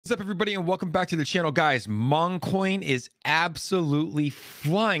What's up, everybody, and welcome back to the channel. Guys, Mong coin is absolutely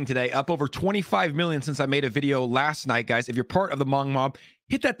flying today, up over 25 million since I made a video last night. Guys, if you're part of the Mong mob,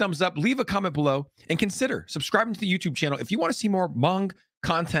 hit that thumbs up, leave a comment below, and consider subscribing to the YouTube channel if you want to see more Mong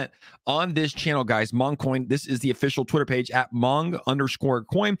content on this channel. Guys, Mong coin, this is the official Twitter page at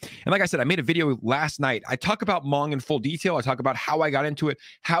Mong_coin. And like I said, I made a video last night. I talk about Mong in full detail. I talk about how I got into it,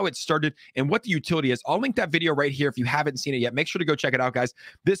 how it started, and what the utility is. I'll link that video right here if you haven't seen it yet. Make sure to go check it out, guys.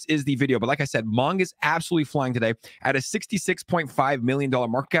 This is the video. But like I said, Mong is absolutely flying today at a $66.5 million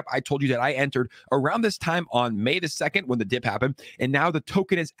market cap. I told you that I entered around this time on May the 2nd when the dip happened. And now the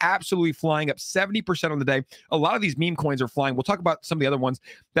token is absolutely flying up 70% on the day. A lot of these meme coins are flying. We'll talk about some of the other ones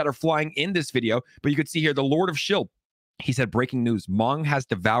that are flying in this video, but you can see here the Lord of Shield. He said, breaking news, Mong has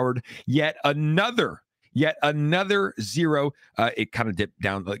devoured yet another zero. It kind of dipped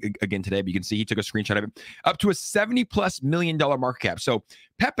down again today, but you can see he took a screenshot of it, up to a $70+ million market cap. So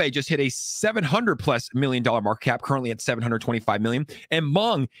Pepe just hit a $700+ million market cap, currently at $725 million, and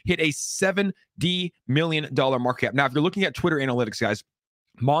Mong hit a $70 million market cap. Now, if you're looking at Twitter analytics, guys,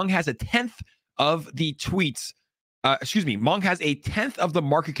 Mong has a 10th of the tweets. Mong has a 10th of the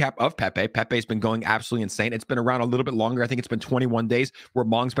market cap of Pepe. Pepe's been going absolutely insane. It's been around a little bit longer. I think it's been 21 days, where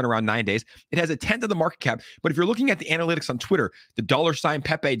Mong's been around 9 days. It has a 10th of the market cap. But if you're looking at the analytics on Twitter, the $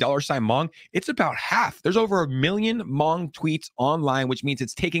 Pepe, $ Mong, it's about half. There's over 1 million Mong tweets online, which means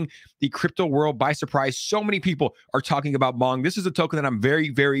it's taking the crypto world by surprise. So many people are talking about Mong. This is a token that I'm very,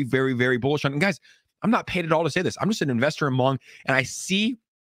 very, very, very bullish on. And guys, I'm not paid at all to say this. I'm just an investor in Mong, and I see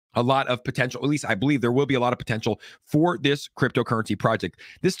a lot of potential. At least I believe there will be a lot of potential for this cryptocurrency project.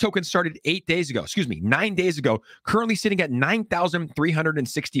 This token started 9 days ago, currently sitting at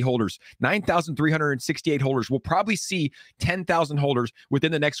 9,360 holders, 9,368 holders. We'll probably see 10,000 holders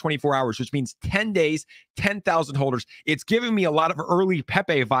within the next 24 hours, which means 10 days, 10,000 holders. It's giving me a lot of early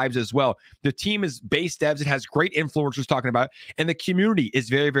Pepe vibes as well. The team is base devs. It has great influencers talking about it, and the community is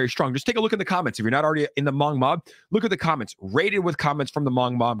very, very strong. Just take a look in the comments. If you're not already in the Mong mob, look at the comments, rated with comments from the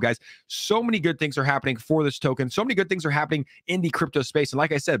Mong mob. Guys, so many good things are happening for this token. So many good things are happening in the crypto space. And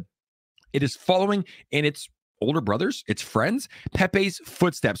like I said, it is following in its older brothers, its friends, Pepe's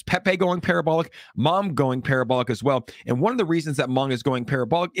footsteps. Pepe going parabolic, Mong going parabolic as well. And one of the reasons that Mong is going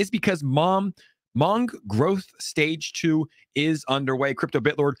parabolic is because Mong growth stage 2 is underway. Crypto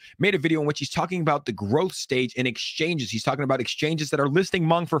Bitlord made a video in which he's talking about the growth stage in exchanges. He's talking about exchanges that are listing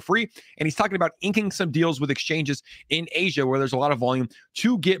Mong for free, and he's talking about inking some deals with exchanges in Asia where there's a lot of volume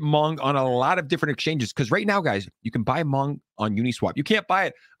to get Mong on a lot of different exchanges. Because right now, guys, you can buy Mong on Uniswap. You can't buy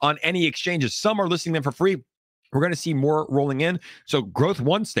it on any exchanges. Some are listing them for free. We're going to see more rolling in. So growth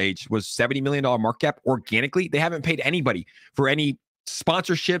 1 stage was $70 million market cap organically. They haven't paid anybody for any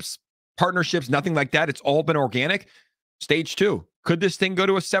sponsorships, partnerships, nothing like that. It's all been organic. Stage 2. Could this thing go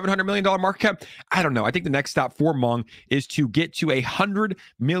to a $700 million market cap? I don't know. I think the next stop for Mong is to get to a $100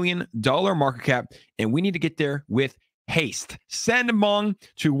 million market cap, and we need to get there with haste. Send Mong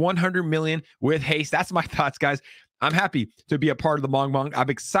to 100 million with haste. That's my thoughts, guys. I'm happy to be a part of the Mong. I'm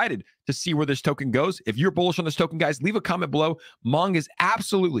excited to see where this token goes. If you're bullish on this token, guys, leave a comment below. Mong is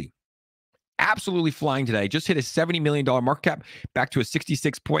absolutely flying today. Just hit a $70 million market cap, back to a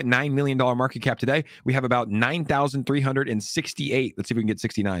 $66.9 million market cap today. We have about 9,368. Let's see if we can get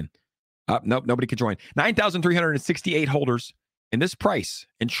 69. Nope, nobody could join. 9,368 holders. And this price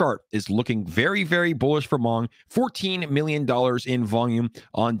and chart is looking very, very bullish for Mong. $14 million in volume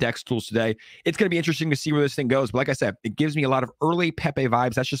on DEX tools today. It's going to be interesting to see where this thing goes. But like I said, it gives me a lot of early Pepe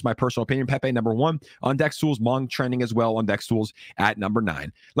vibes. That's just my personal opinion. Pepe number 1 on DEX tools. Mong trending as well on DEX tools at number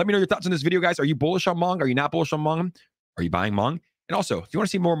 9. Let me know your thoughts on this video, guys. Are you bullish on Mong? Are you not bullish on Mong? Are you buying Mong? And also, if you want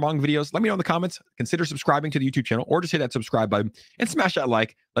to see more Mong videos, let me know in the comments. Consider subscribing to the YouTube channel, or just hit that subscribe button and smash that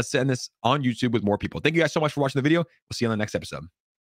like. Let's send this on YouTube with more people. Thank you guys so much for watching the video. We'll see you on the next episode.